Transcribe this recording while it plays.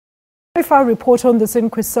If I report on this in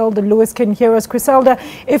Griselda, Lewis can hear us. Griselda,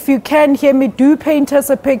 if you can hear me, do paint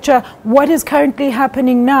us a picture. What is currently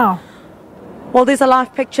happening now? Well, these are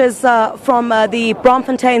live pictures from the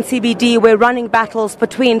Braamfontein CBD, where running battles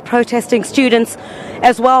between protesting students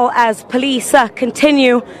as well as police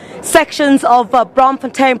continue. Sections of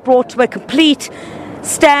Braamfontein brought to a complete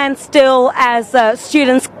standstill as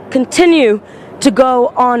students continue to go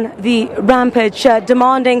on the rampage,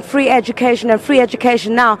 demanding free education and free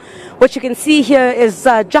education now. What you can see here is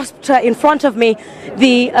just in front of me,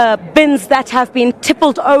 the bins that have been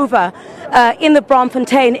tippled over in the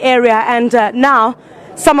Braamfontein area, and now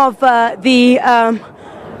some of the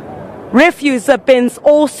refuse bins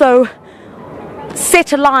also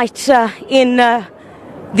set alight in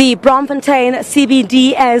the Braamfontein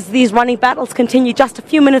CBD as these running battles continue. Just a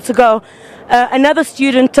few minutes ago, another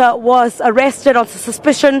student was arrested on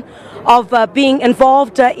suspicion of being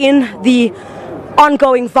involved in the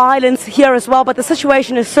ongoing violence here as well. But the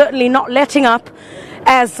situation is certainly not letting up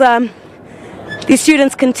as the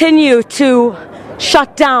students continue to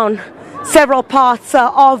shut down several parts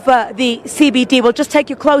of the CBD. We'll just take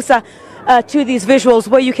you closer to these visuals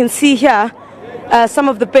where you can see here some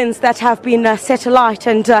of the bins that have been set alight,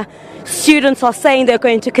 and students are saying they're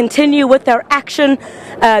going to continue with their action.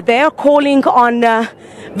 They're calling on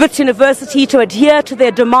Wits University to adhere to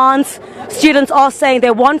their demands. Students are saying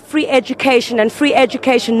they want free education and free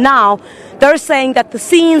education now. They're saying that the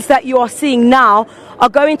scenes that you are seeing now are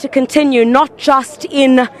going to continue, not just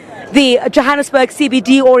in the Johannesburg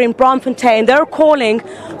CBD or in Braamfontein. They're calling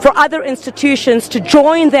for other institutions to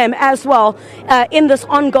join them as well in this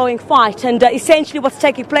ongoing fight. And essentially what's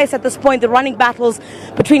taking place at this point, the running battles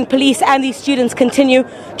between police and these students continue.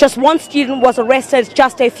 Just one student was arrested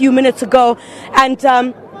just a few minutes ago,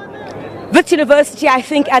 and Wits University, I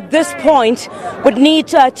think, at this point would need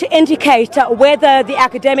to indicate whether the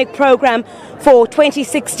academic program for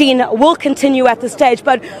 2016 will continue at this stage.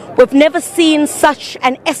 But we've never seen such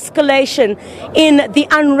an escalation in the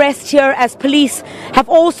unrest here, as police have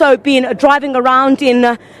also been driving around in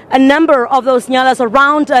a number of those nyalas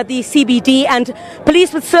around the CBD. And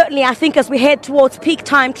police would certainly, I think, as we head towards peak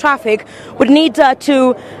time traffic, would need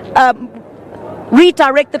to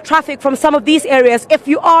redirect the traffic from some of these areas. If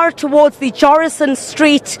you are towards the Jorissen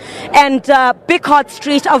Street and Bertha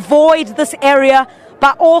Street, avoid this area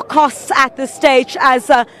by all costs at this stage,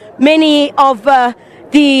 as many of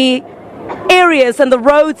the areas and the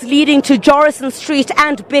roads leading to Jorissen Street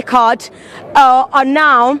and Bertha are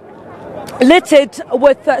now littered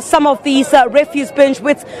with some of these refuse bins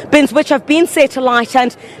which have been set alight,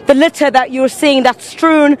 and the litter that you're seeing that's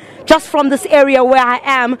strewn just from this area where I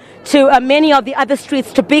am to many of the other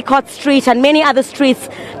streets, to Bertha Street and many other streets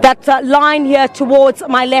that line here towards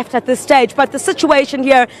my left at this stage. But the situation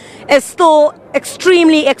here is still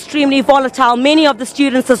extremely volatile. Many of the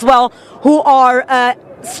students as well who are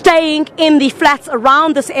staying in the flats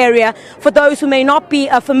around this area. For those who may not be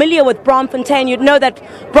familiar with Braamfontein, you'd know that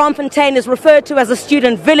Braamfontein is referred to as a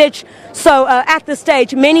student village. So at this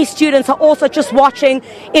stage, many students are also just watching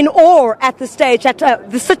in awe at this stage at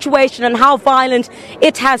the situation and how violent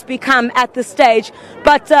it has become at this stage.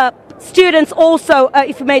 But students also,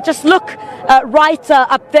 if you may just look right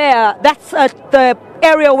up there, that's the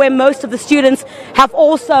area where most of the students have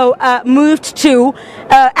also moved to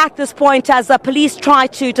at this point, as police try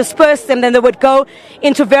to disperse them. Then they would go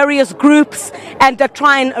into various groups and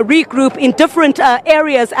try and regroup in different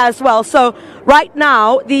areas as well. So right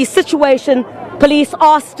now, the situation, police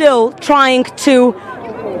are still trying to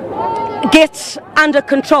get under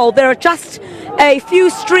control. There are just a few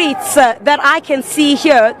streets that I can see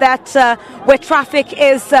here that where traffic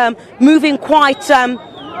is moving quite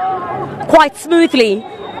smoothly,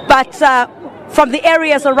 but from the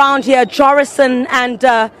areas around here, Jorissen and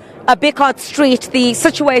Bertha Street, the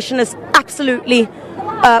situation is absolutely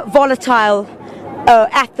volatile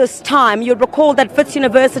at this time. You'll recall that Wits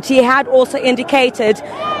University had also indicated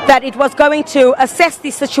that it was going to assess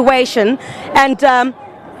the situation, and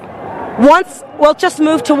once we'll just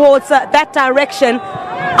move towards that direction.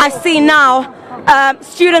 I see now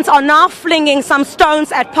students are now flinging some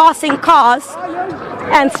stones at passing cars,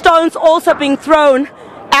 and stones also being thrown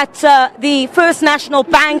at the First National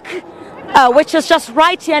Bank, which is just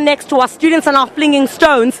right here next to us. Students are now flinging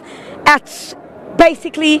stones at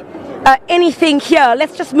basically anything here.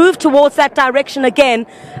 Let's just move towards that direction again.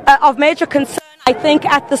 Of major concern, I think,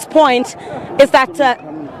 at this point is that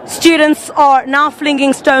students are now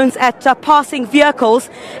flinging stones at passing vehicles,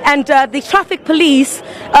 and the traffic police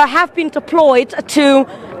have been deployed to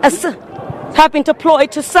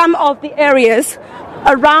some of the areas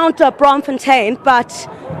around Braamfontein, but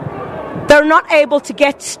they're not able to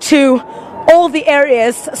get to all the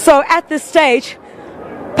areas. So at this stage,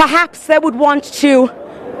 perhaps they would want to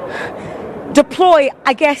deploy,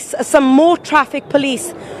 I guess, some more traffic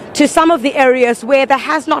police to some of the areas where there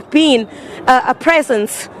has not been a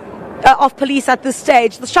presence of police at this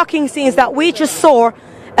stage. The shocking scenes that we just saw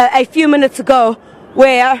a few minutes ago,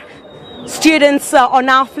 where students are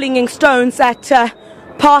now flinging stones at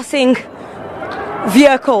passing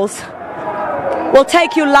vehicles. We'll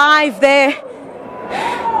take you live there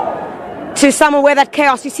to somewhere where that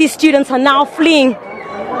chaos. You see students are now fleeing.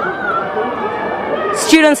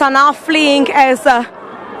 Students are now fleeing as a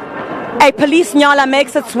police nyala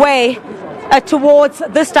makes its way towards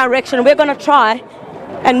this direction. We're going to try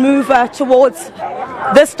and move towards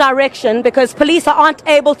this direction because police aren't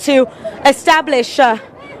able to establish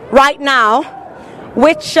right now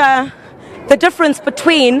which the difference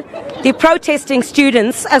between the protesting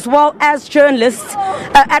students as well as journalists.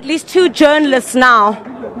 At least 2 journalists now,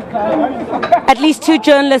 at least 2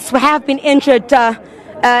 journalists have been injured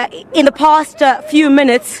in the past few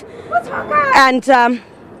minutes, and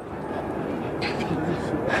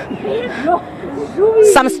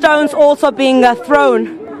some stones also being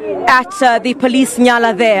thrown at the police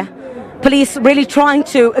nyala there. Police really trying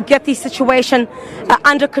to get the situation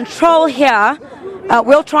under control here.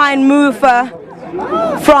 We'll try and move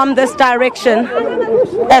from this direction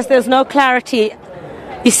as there's no clarity.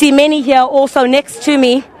 You see many here also next to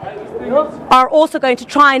me are also going to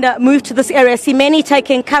try and move to this area. I see many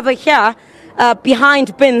taking cover here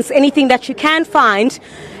behind bins, anything that you can find.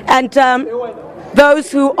 And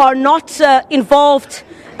those who are not involved,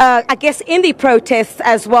 I guess, in the protests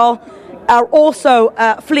as well, are also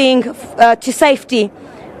fleeing to safety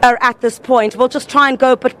at this point. We'll just try and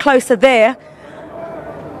go a bit closer there.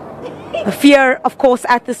 The fear, of course,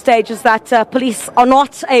 at this stage is that police are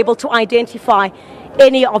not able to identify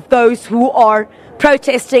any of those who are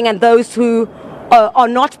protesting and those who are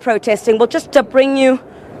not protesting. We'll just bring you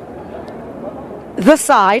this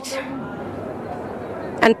side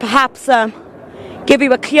and perhaps give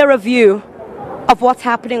you a clearer view of what's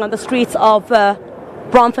happening on the streets of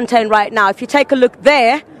Braamfontein right now. If you take a look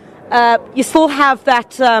there, you still have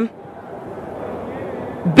that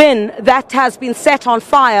bin that has been set on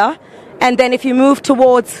fire. And then if you move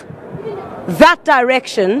towards that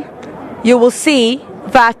direction, you will see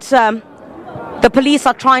that the police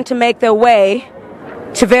are trying to make their way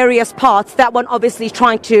to various parts. That one obviously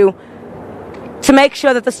trying to make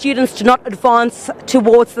sure that the students do not advance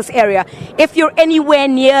towards this area. If you're anywhere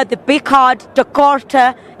near the Bicard, De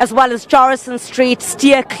Korte, as well as Jorissen Streets,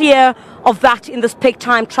 steer clear of that in this peak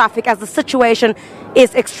time traffic as the situation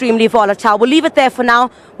is extremely volatile. We'll leave it there for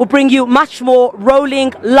now. We'll bring you much more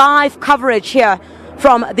rolling live coverage here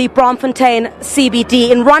from the Braamfontein CBD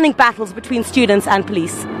in running battles between students and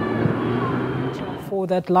police. For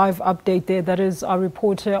that live update there, that is our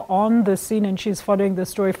reporter on the scene, and she's following the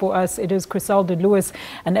story for us. It is Griselda Lewis,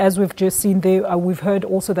 and as we've just seen there, we've heard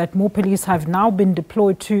also that more police have now been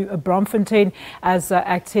deployed to Braamfontein, as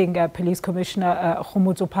acting police commissioner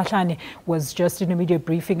Khomotso Phahlane was just in a media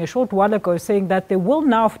briefing a short while ago saying that they will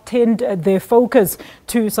now tend their focus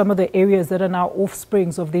to some of the areas that are now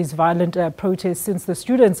offsprings of these violent protests. Since the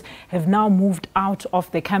students have now moved out of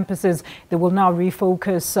their campuses, they will now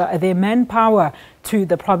refocus their manpower to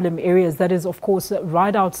the problem areas. That is, of course,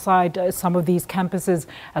 right outside some of these campuses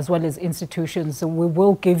as well as institutions. So we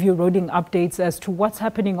will give you rolling updates as to what's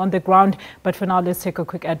happening on the ground. But for now, let's take a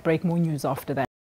quick ad break. More news after that.